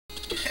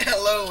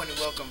Hello and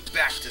welcome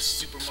back to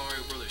Super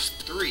Mario Bros.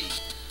 3.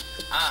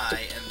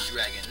 I am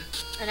Dragon.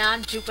 And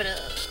I'm Jupiter.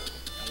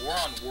 And we're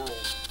on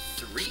World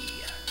 3.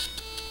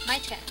 My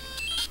turn.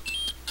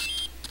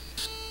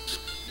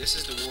 This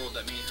is the world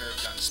that me and her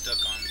have gotten stuck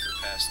on for the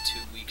past 2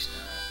 weeks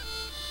now.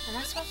 Am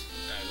I supposed to?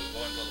 Alright, go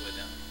all the way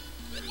down.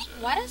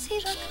 Why does he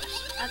look?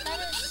 I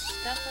thought his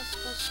stuff was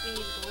supposed to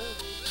be blue.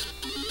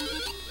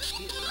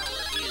 He is not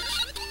what he is.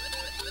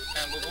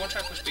 And we're going to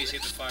try to push B, see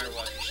if the fire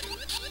while you shoot.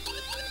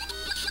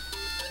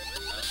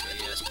 Okay,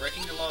 yes,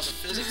 breaking the laws of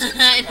physics in Super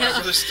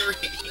Mario Bros. 3.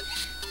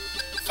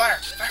 Fire! Fire,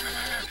 fire,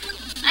 fire,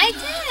 fire! I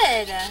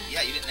did!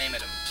 Yeah, you didn't aim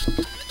at him.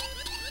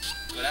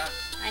 Go down.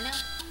 I know.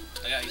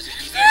 Oh, yeah, he's there.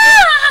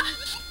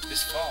 Go.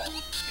 Just fall. You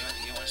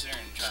don't want to sit there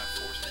and try to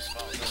force him to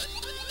fall. Go.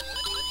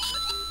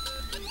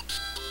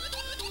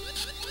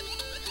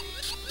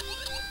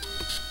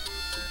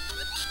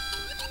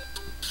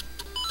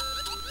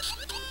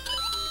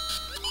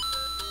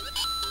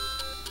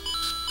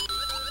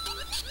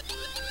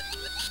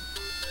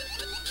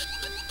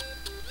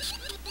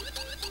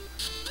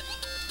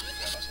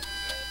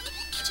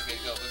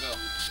 Go.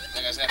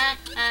 That guy's happy.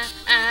 You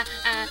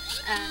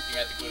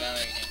got to go down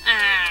and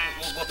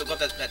go up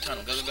that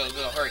tunnel. Go.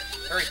 Hurry.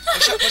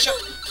 Push up.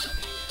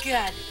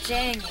 God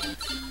dang it.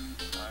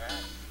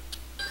 Alright.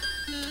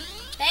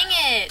 Dang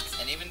it!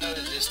 And even though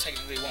this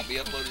technically won't be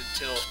uploaded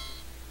till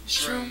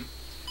Shroom.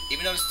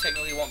 Even though this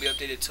technically won't be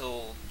updated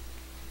till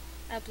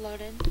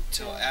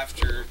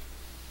after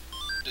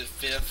the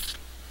 5th,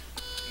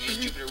 me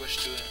and Jupiter want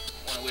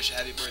to wish a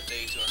happy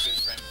birthday to our good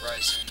friend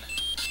Bryson,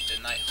 the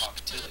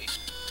Nighthawk Tilly.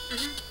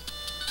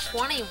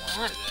 21. Today.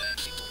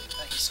 Can't believe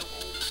that. He's so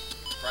old.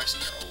 Bryson,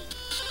 you're old.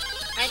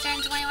 I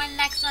turn 21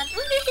 next month.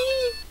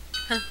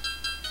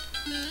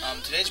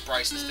 Today's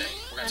Bryson's day.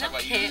 We're gonna talk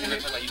about you. We're gonna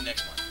talk about you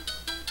next month.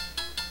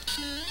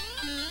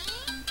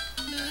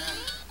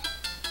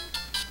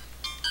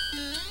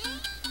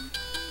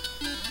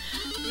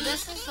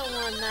 This is the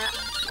one that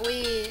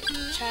we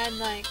tried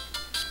like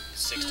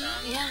 6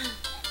 times. Yeah.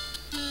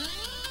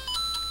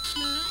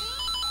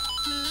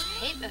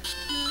 I hate this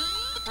one.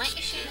 Why aren't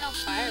you shooting no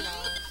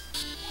fireballs?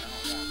 I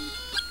don't know.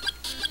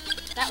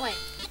 That way.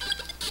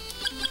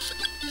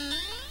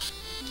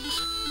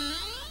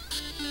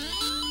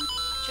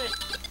 Shoot it.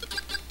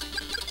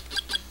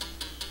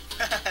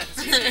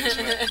 It's easier this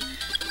way.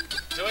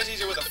 It's always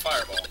easier with a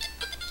fireball.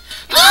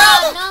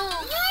 Oh no!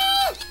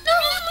 No,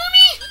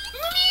 mommy!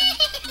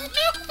 No!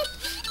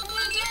 I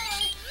wanna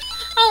die.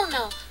 Oh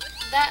no!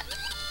 That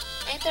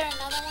ain't there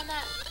another one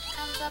that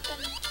comes up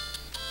and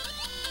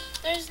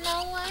there's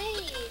no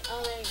way.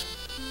 Oh, there you go.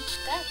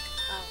 That.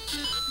 Oh.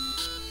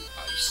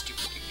 Oh, you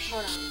stupid douche.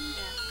 Hold on.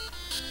 Yeah.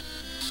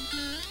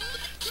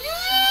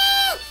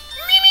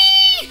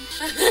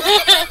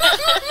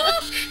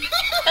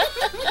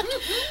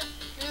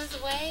 Just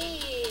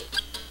wait.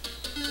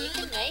 You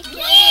can make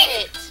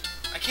it.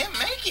 I can't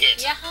make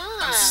it. Yeah.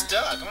 I'm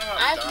stuck. I'm about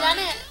to I've die. done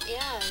it.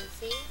 Yeah.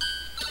 See.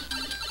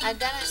 I've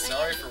done it.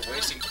 Sorry for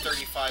wasting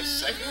 35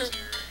 seconds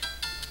here.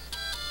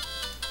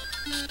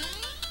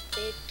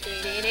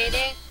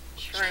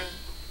 Shroom.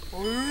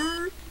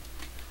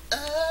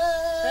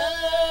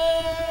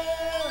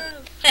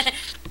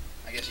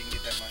 I guess you can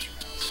get that mushroom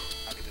house.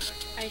 I'll get the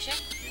next one. Are you sure?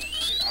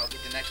 Yeah, I'll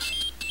get the next one.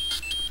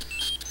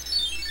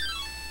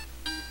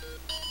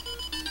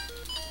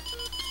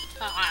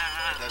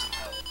 It doesn't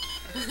help.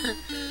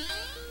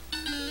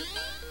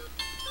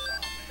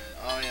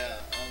 Oh yeah.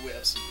 We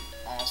have some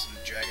awesome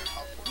dragon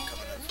popcorn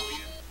coming up for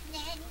you. I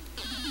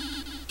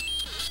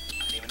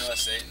didn't even know I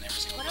say it in every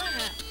single What do I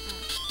video. have?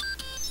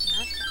 I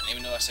didn't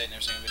even know I say it in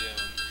every single video.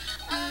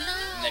 Oh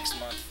no. Next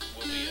month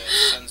will be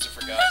Sons of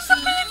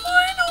Forgotten.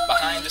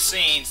 Behind the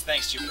scenes.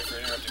 Thanks, Jupiter, for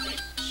interrupting me.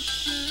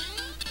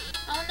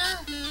 Oh no.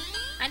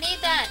 I need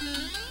that.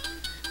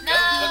 No.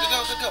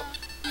 Go.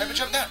 Hurry,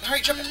 jump down.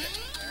 Hurry, jump down.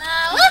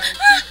 No.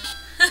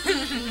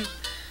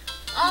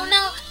 Oh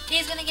no.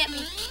 He's gonna get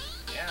me.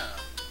 Yeah.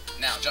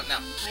 Now, jump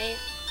now. Wait.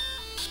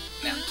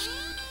 Now.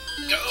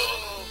 Go!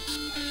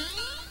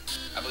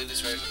 I believe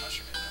this raises a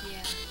mushroom.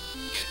 Yeah.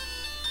 Get it.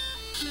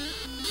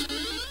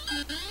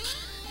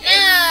 No.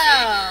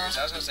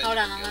 I was gonna say Hold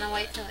on. I'm gonna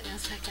wait till it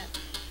goes back up.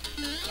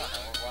 Come on,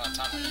 we're on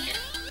time on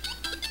here.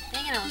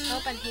 Dang it. I was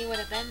hoping he would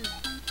have been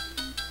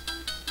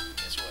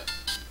Guess what?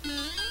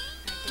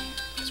 right there.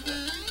 Guess what?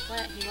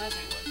 What? He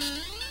wasn't.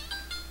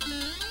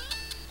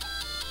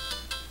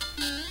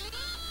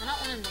 I don't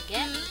want him to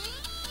get me.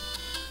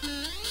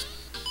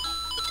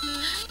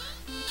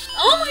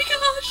 Oh my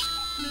gosh!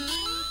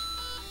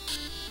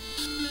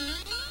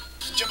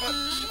 Jump up!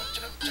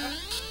 Hold on.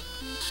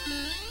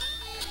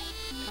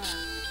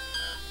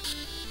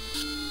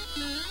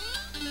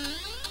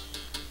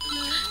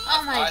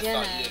 Oh my I goodness.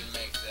 thought you didn't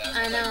make that. I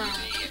know.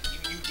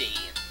 You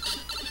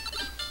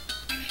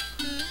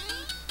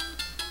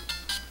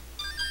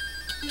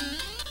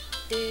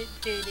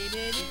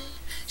did.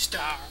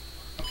 Star.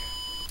 Okay.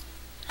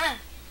 Huh.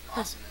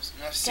 Awesomeness.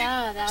 No, see,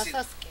 God, that was see,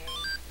 so scary.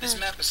 this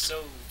map is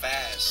so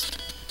vast,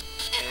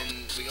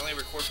 and we can only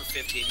record for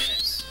 15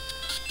 minutes.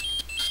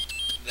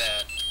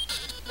 That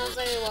Most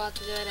likely we'll have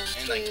to do it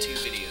in like 2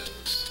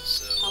 videos.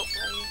 So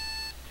hopefully.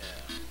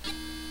 yeah.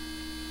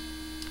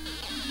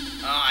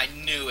 Oh, I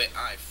knew it.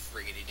 I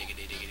friggity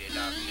diggity diggity.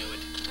 I knew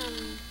it.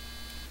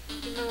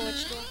 Do you remember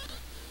which door?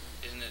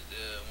 Isn't it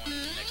the one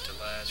next to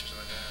last or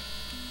something like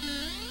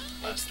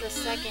that? It's the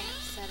second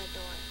set of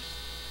doors.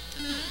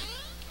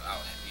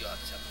 You'll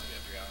have to tell me when I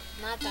figure out.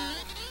 Not that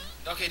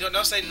one. Okay, don't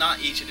say not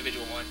each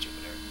individual one,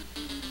 Jupiter.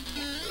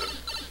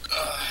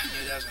 I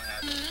knew that was gonna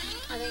happen.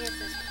 I think it's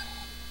this one.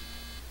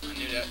 I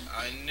knew that.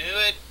 I knew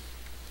it.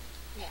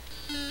 Yeah.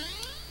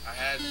 I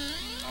had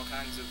all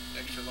kinds of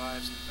extra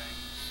lives and things.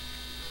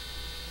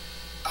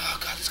 Oh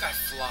god, this guy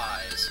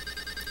flies.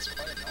 It's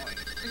quite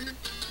annoying.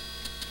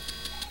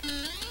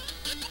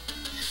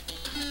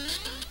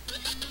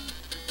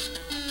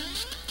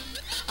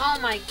 Oh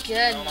my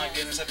goodness. Oh my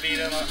goodness, I beat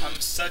him. I'm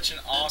such an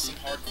awesome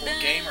hardcore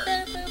gamer.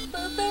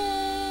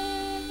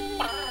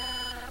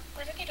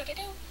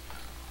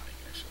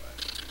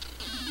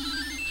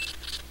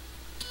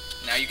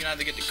 Now you can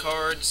either get the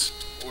cards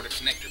or the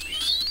connector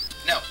piece.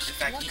 No, in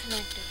fact, What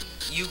connector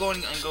piece? you go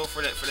and go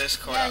for this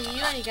card. Yeah,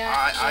 you already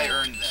got I yeah.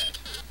 earned that.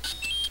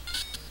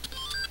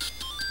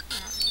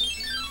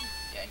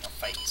 Yeah, no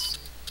fights.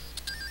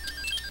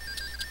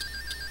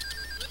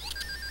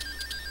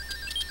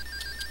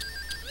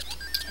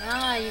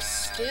 Ah, you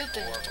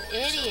stupid Horrible.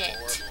 idiot.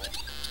 So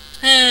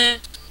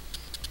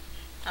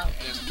Oh.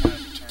 it doesn't count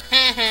as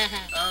a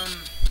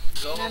turn.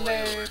 Go all the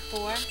way Number over. 4.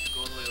 Go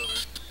all the way over.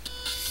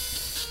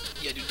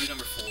 Yeah, do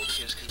number 4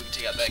 because we can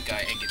take out that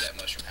guy and get that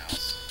mushroom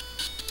house.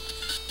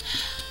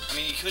 I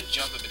mean, you could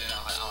jump it, but then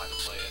I'll have to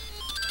play it.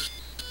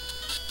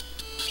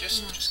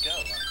 Just go. I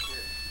don't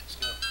care. Just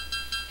go.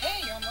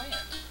 Hey, you're on land.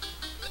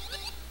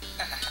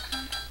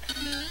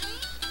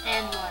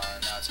 And what?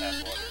 Now it's half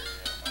water.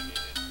 Oh my god.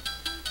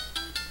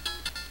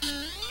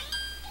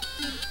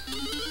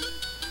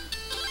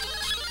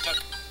 Duck.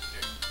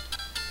 There.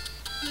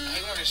 I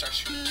hate whenever they start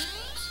shooting these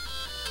balls.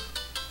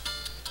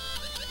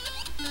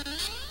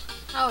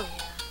 Oh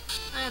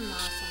yeah. I'm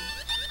awesome.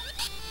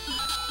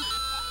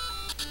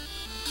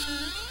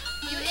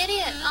 You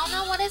idiot. Oh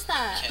no, what is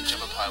that? Can't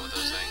jump up high with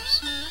those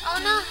things. Oh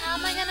no, how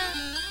am I gonna...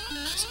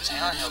 Just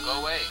hang on, he'll go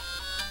away.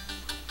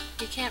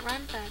 You can't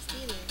run fast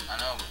either. I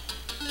know.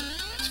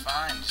 It's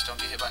fine. Just don't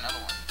get hit by another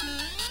one.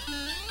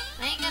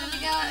 I ain't gonna be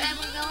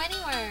able to go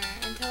anywhere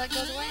until it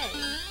goes away.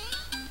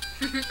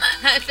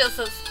 I feel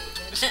so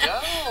stupid. Let's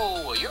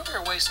go. You're over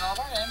here wasting all of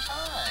our damn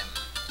time.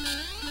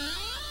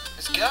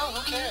 Let's go.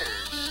 Who cares?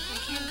 I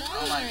can't go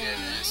Oh my anywhere.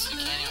 goodness. You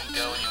can't even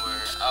go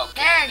anywhere. Oh,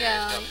 okay.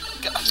 There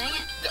we Go. Dang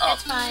it. Oh,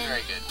 It's fine.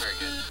 Very good. Very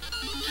good.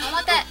 I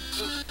want that.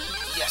 Ooh,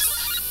 yes.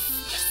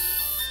 Yes.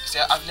 See,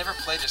 I've never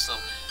played this though.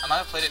 I might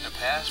have played it in the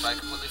past, but I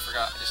completely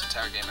forgot this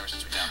entire game ever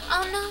since we downloaded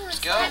Oh it. no, it's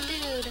go. that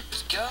dude.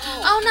 Just go.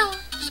 Oh no.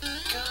 Just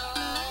go.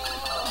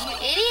 You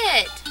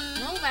idiot.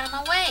 Move out of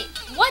my way.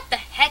 What the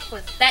heck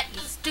was that, you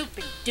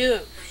stupid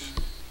douche?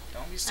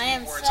 Don't be I saying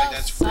am words so like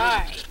that's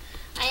sorry. rude.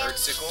 I am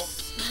Birdsicle.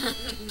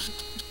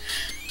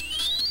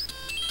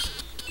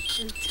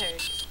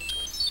 Turd.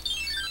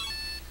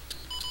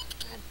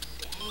 God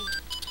dang.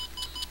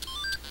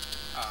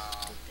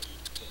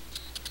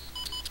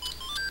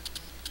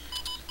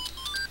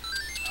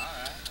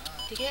 Alright.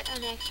 Do you get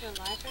an extra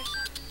life or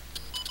something?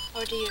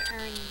 Or do you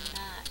earn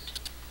that?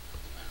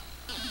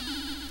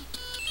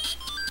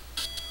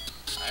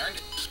 I earned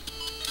it.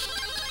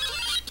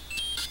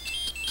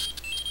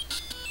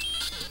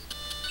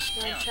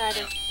 You Hang want on, to try hang to...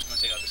 on. I'm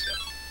gonna take out this guy.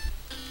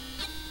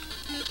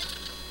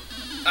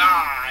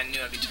 Ah, I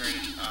knew I'd be turning.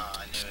 Ah,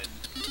 I knew it.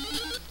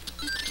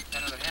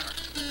 Got another hammer.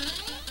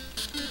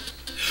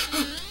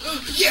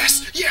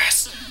 Yes!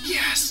 Yes!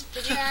 Yes!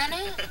 Did you earn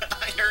it?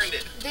 I earned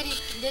it.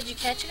 Did you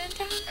catch it in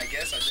time? I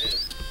guess I did.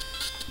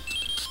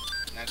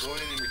 Now go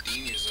in and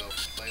redeem yourself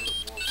and play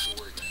World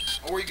 4 again.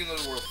 Or you can go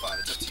to World 5,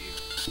 it's up to you.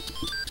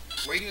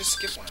 Or you can just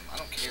skip one of them, I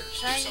don't care. Just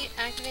Should do I something.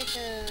 activate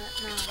the...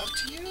 No. It's up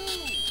to you.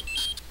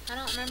 I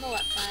don't remember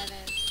what 5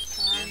 is.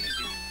 So I'm Then just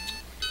do- gonna...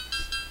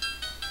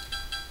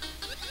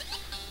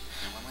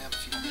 We only have a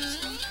few more minutes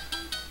left.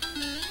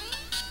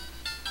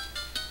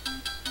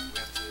 We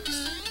have to do this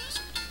first.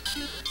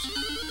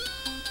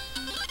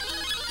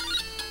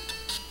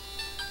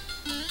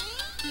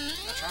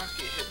 Now try not to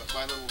get hit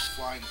by a little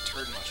flying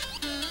turd mushroom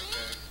guy,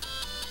 okay?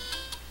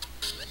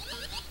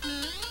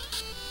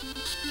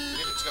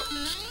 Okay, let's go.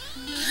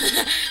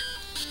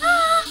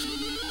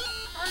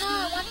 Oh no,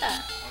 I want that.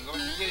 Wanna go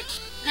ahead and get it?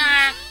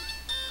 Nah.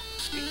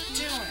 What are you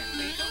doing?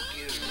 Will you go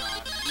get it or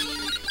not?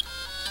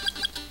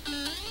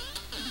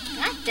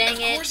 God dang Of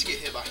it. course you get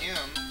hit by him.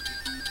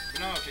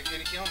 No, can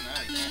you kill him? No,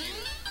 you can't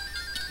either.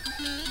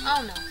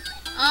 Oh no.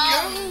 Oh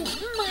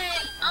my.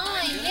 Oh,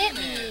 my it hit me.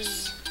 goodness.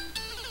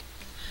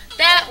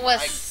 That Oh was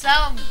my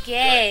so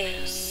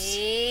gayness.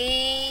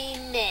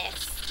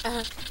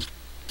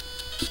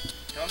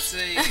 Don't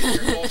say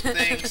your old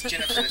things,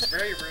 Jennifer. It's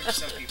very rude to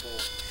some people.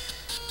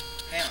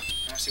 Hang on. I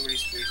want to see where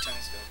these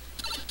tongues go.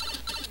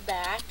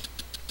 Back.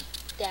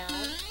 Down.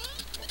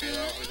 Okay,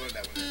 well, we're going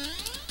that way.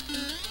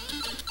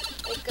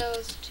 It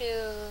goes to...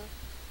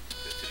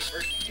 To the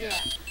first one,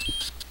 yeah.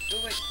 Oh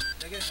wait,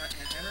 did I get a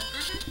hammer?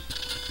 Mm-hmm.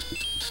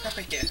 Oh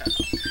yeah,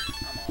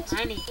 I'm awesome.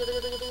 Tiny.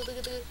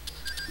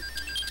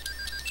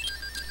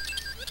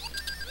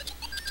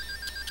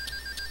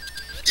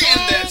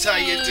 Damn, that's how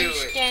you do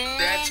it.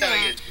 That's how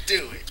you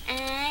do it.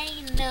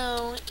 I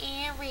know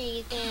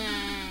everything.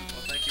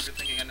 Well, thank you for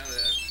thinking I know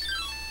that.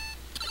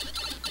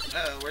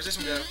 Uh-oh, where's this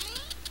one go?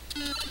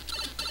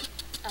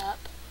 Up.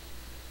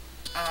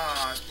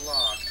 Ah, it's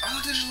blocked. Oh,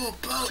 look, there's a little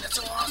boat. That's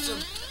so awesome.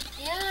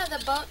 Yeah, the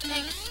boat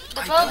takes.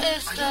 The I boat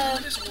is don't the. know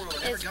this world.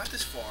 I never got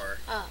this far.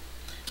 Oh.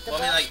 Well, I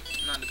mean, like,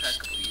 not in the past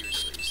couple of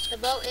years at least. The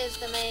boat is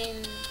the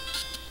main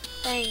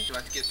thing. Do I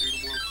have to get through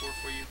the world tour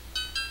for you?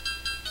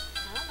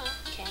 I don't know.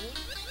 Can you?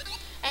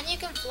 And you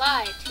can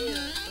fly too,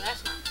 so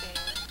that's not fair.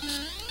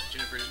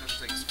 Jennifer, there's no such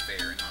thing as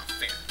fair and not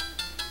fair.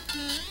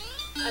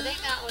 I think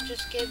that will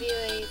just give you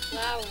a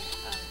flower.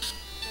 Oh,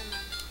 never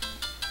mind.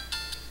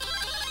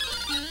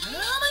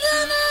 Oh my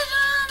goodness!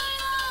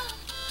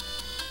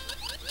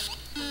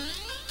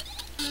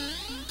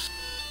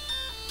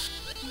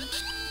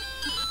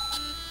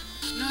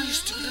 No, you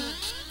stupid little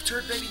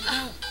turd baby, no!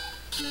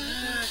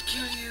 I'll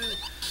kill you!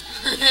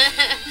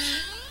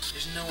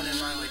 There's no one in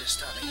my way to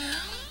stop me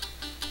now.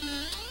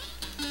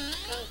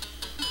 Go.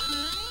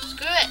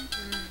 Screw it!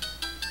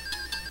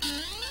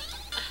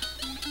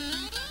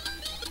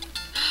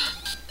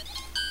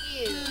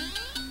 You.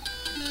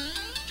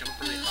 Jump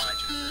up really high,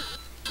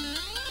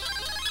 Jennifer.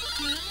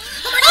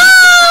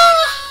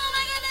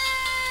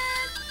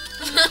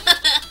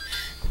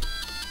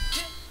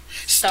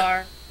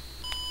 Star.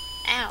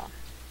 Ow. Alright.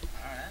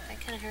 That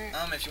kind of hurt.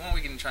 If you want,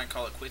 we can try and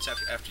call it quits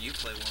after you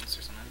play once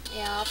or something.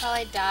 Yeah, I'll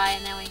probably die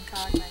and then we can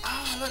call it quits.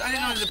 Oh, look, I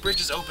didn't know the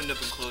bridges opened up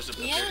and closed up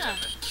there. Yeah.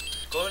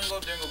 Go ahead and go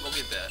up there and go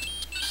get that.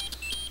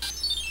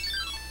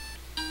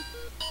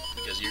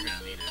 Because you're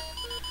gonna need it.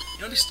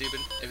 You know what'd be stupid?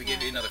 If we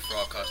give you another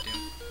frog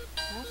costume.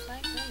 Most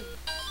likely.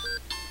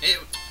 It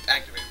would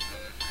activate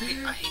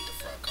them. I hate the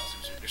frog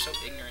costumes. They're so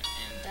ignorant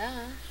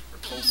and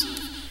repulsive.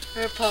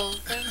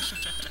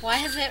 Repulsive. Why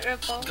is it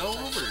repulsive? Go over.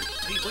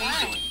 What are you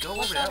doing? Go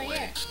What's over that over way.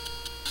 here?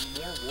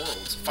 More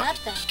worlds.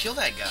 Nothing. Kill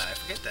that guy.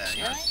 Forget that.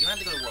 You Really? don't have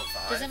to go to World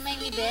 5. Does it make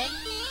me big?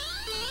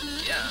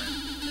 Yeah.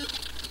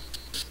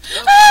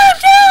 Oh,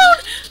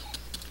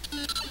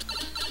 dude!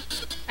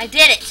 I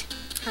did it!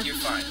 You're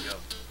fine. Go.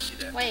 Get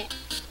that. Wait.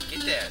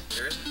 Get that.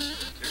 There isn't.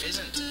 There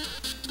isn't.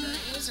 There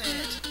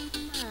isn't.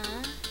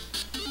 Aw.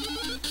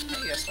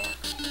 Hey, yes, star.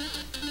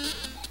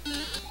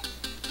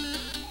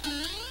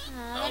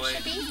 Aw, Oh, there wait.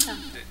 should be some.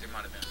 There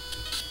might have been.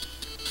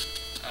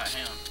 Alright,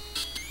 hang on.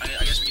 I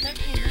guess we can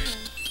do it here.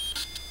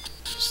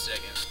 Just a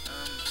second.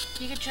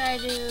 You could try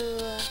to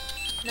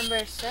number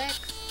 6.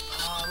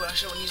 Oh, but I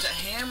should use that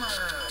hammer.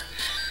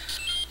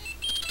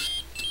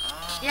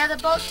 Oh, Yeah, the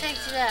boat takes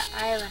you to that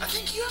island. I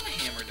think you have a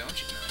hammer, don't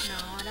you? No,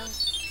 I don't.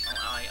 Oh,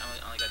 I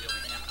only got the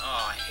only hammer.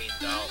 Oh, I hate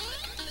that.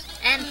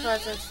 And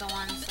plus it's the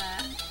ones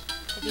that,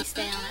 if you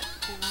stay on it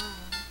too long.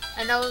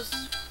 And those,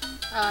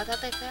 oh, I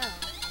thought they fell.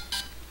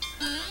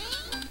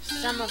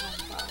 Some of them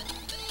fell.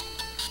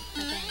 I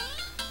think.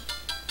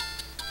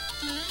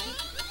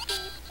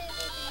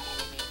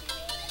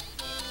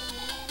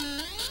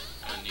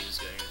 I'm gonna need this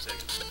guy here in a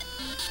second.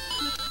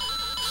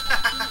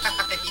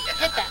 Yeah.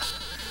 Hit that.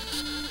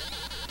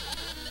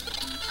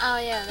 Oh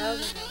yeah,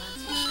 those are the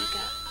ones you pick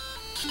up.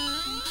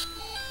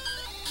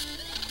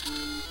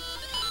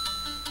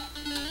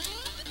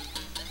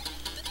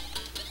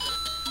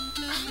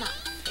 That's not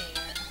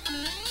fair.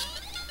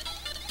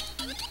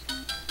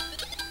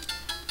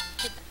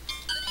 Hit that.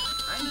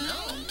 I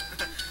know.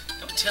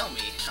 Don't tell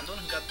me. I'm the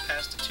one who got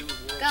past the 2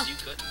 worlds Go. you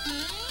couldn't.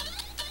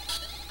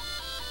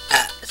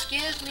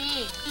 Excuse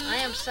me. I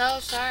am so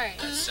sorry.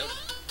 That's so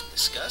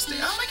disgusting.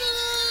 Oh my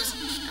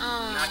goodness!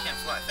 Oh. Now I can't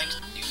fly. Thanks,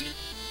 dude.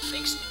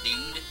 Thanks,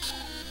 dude.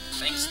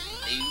 Thanks,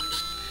 dude.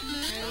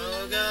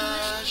 Oh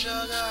gosh,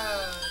 oh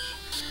gosh.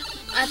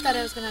 I thought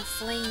it was gonna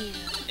fling you.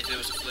 If it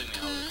was to fling me,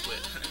 I would have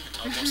quit.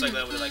 I would most likely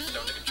I would have like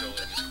thrown the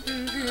controller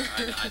and just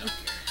quit. I don't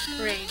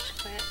care. Rage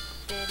quit.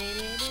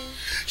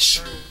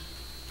 Sure.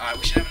 Alright,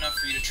 we should have enough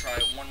for you to try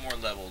one more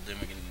level, then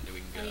we can go.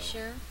 Are you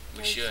sure? We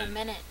There's should. a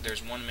minute.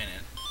 There's 1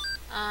 minute.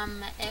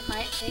 It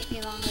might take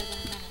me longer than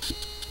a minute.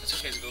 That's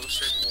okay, so go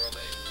straight to World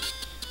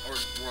 8. Or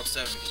World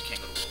 7 because you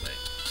can't go to World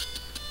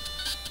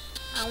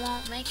 8. I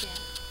won't make it.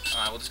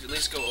 Alright, we'll just at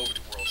least go over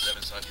to World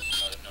 7 so I can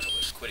know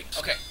nobody's quitting.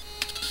 Okay.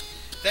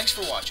 Thanks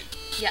for watching.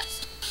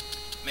 Yes.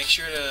 Make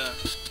sure to,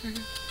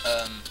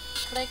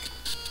 Click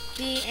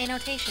the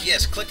annotation.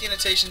 yes, click the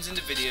annotations in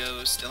the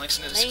videos, the links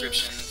in the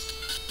description,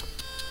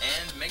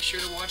 and make sure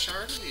to watch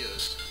our other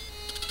videos.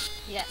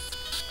 Yes.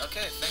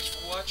 Okay, thanks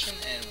for watching,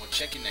 and we'll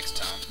check you next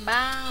time.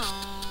 Bye.